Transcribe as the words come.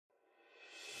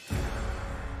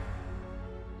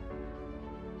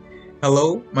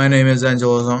Hello, my name is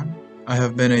Angelo Zong. I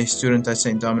have been a student at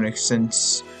St. Dominic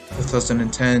since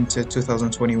 2010 to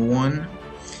 2021.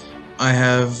 I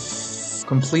have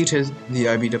completed the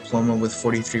IB diploma with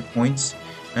 43 points,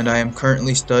 and I am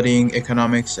currently studying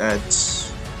economics at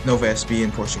Nova SB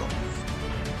in Portugal.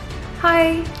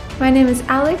 Hi, my name is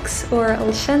Alex, or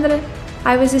Alexandre.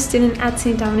 I was a student at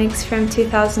St. Dominic's from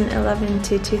 2011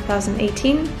 to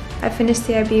 2018. I finished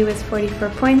the IB with 44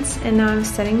 points, and now I'm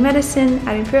studying medicine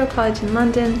at Imperial College in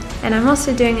London, and I'm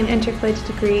also doing an intercollegiate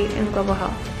degree in global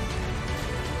health.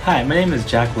 Hi, my name is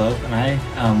Jack Love, and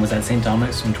I was at St.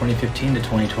 Dominic's from 2015 to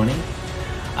 2020.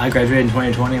 I graduated in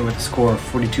 2020 with a score of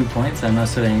 42 points. I'm now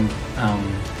studying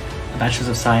a Bachelor's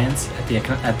of Science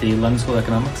at the London School of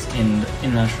Economics in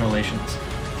International Relations.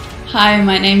 Hi,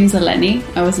 my name is Eleni.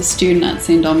 I was a student at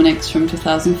St. Dominic's from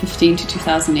 2015 to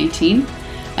 2018.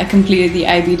 I completed the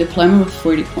IB diploma with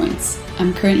 40 points.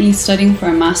 I'm currently studying for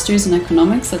a Master's in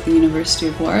Economics at the University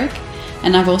of Warwick,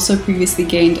 and I've also previously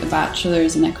gained a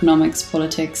Bachelor's in Economics,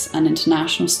 Politics and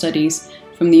International Studies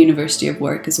from the University of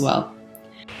Warwick as well.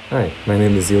 Hi, my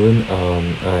name is Ewan.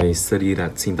 I studied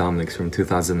at St. Dominic's from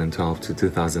 2012 to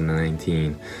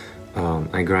 2019.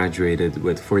 I graduated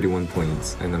with 41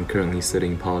 points, and I'm currently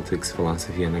studying Politics,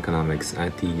 Philosophy and Economics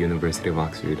at the University of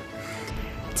Oxford.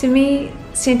 To me,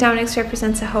 St. Dominic's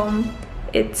represents a home.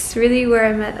 It's really where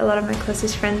I met a lot of my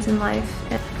closest friends in life.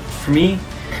 For me,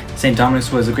 St.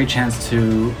 Dominic's was a great chance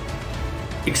to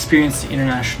experience the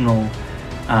international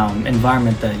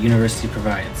environment that university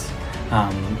provides.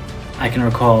 I can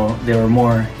recall there were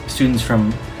more students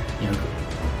from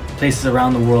places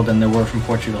around the world than there were from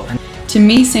Portugal. To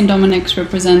me, St. Dominic's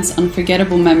represents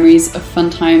unforgettable memories of fun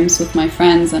times with my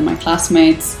friends and my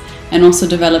classmates, and also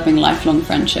developing lifelong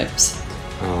friendships.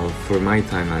 For my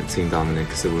time at St.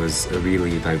 Dominic's, it was a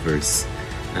really diverse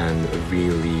and a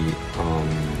really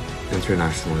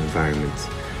international environment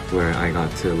where I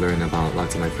got to learn about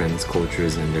lots of my friends'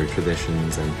 cultures and their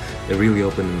traditions, and it really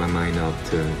opened my mind up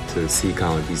to seek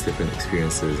out these different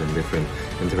experiences and different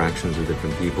interactions with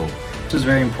different people. This was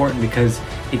very important because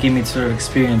it gave me sort of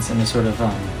experience and a sort of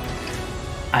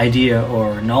idea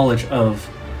or knowledge of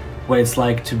what it's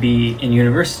like to be in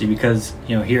university, because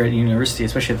here at university,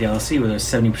 especially at the LSE, where there's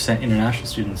 70% international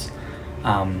students,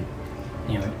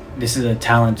 this is a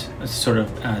talent, sort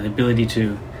of the ability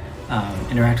to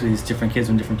interact with these different kids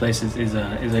from different places is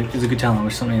a good talent,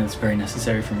 which is something that's very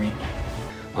necessary for me.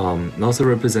 It also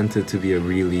represented to be a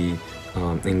really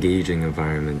engaging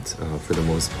environment for the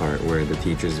most part, where the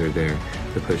teachers are there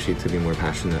to push you to be more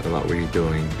passionate about what you're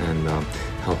doing and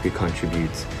help you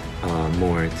contribute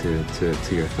more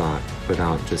to your thought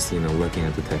without just looking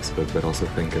at the textbook, but also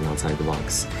thinking outside the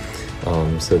box.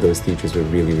 So those teachers were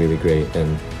really, really great,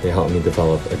 and they helped me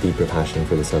develop a deeper passion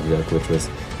for the subject, which was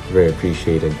very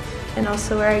appreciated. And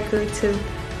also where I grew to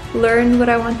learn what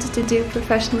I wanted to do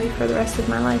professionally for the rest of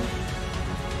my life.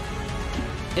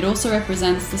 It also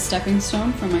represents the stepping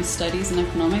stone for my studies in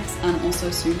economics and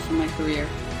also soon for my career.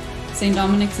 St.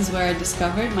 Dominic's is where I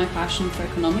discovered my passion for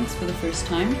economics for the first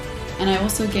time, and I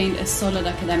also gained a solid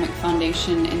academic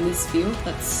foundation in this field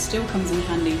that still comes in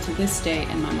handy to this day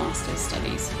in my master's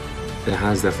studies. It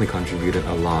has definitely contributed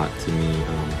a lot to me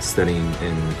studying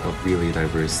in a really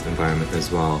diverse environment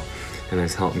as well, and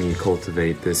has helped me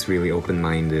cultivate this really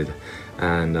open-minded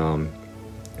and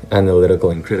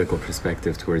analytical and critical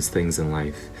perspective towards things in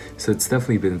life. So it's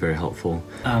definitely been very helpful.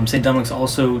 St. Dominic's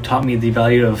also taught me the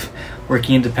value of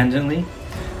working independently.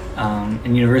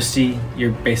 In university,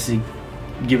 you're basically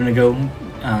given a go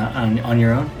on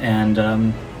your own, and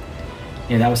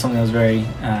that was something that was very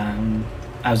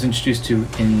I was introduced to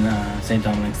in St.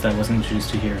 Dominic's that I wasn't introduced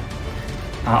to here.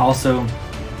 Also,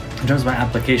 in terms of my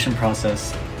application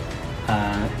process,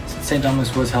 St.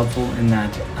 Dominic's was helpful in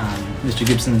that Mr.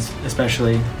 Gibson's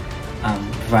especially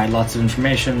provide lots of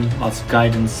information, lots of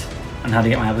guidance on how to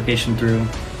get my application through,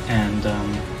 and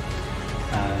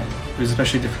it was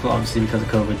especially difficult obviously because of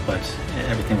COVID, but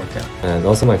everything worked out. And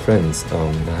also my friends,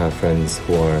 I have friends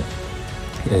who are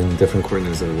in different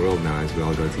corners of the world now as we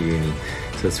all go to uni,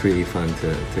 so it's really fun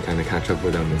to kind of catch up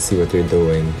with them and see what they're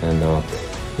doing, and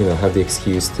have the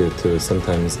excuse to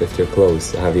sometimes, if they're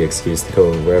close, have the excuse to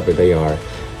go wherever they are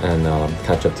and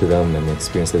catch up to them and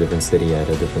experience a different city at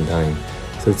a different time.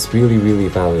 So it's really, really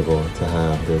valuable to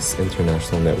have this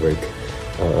international network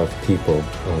of people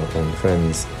and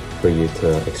friends for you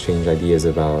to exchange ideas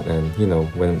about, and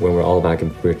when we're all back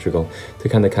in Portugal, to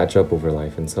kind of catch up over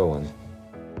life and so on.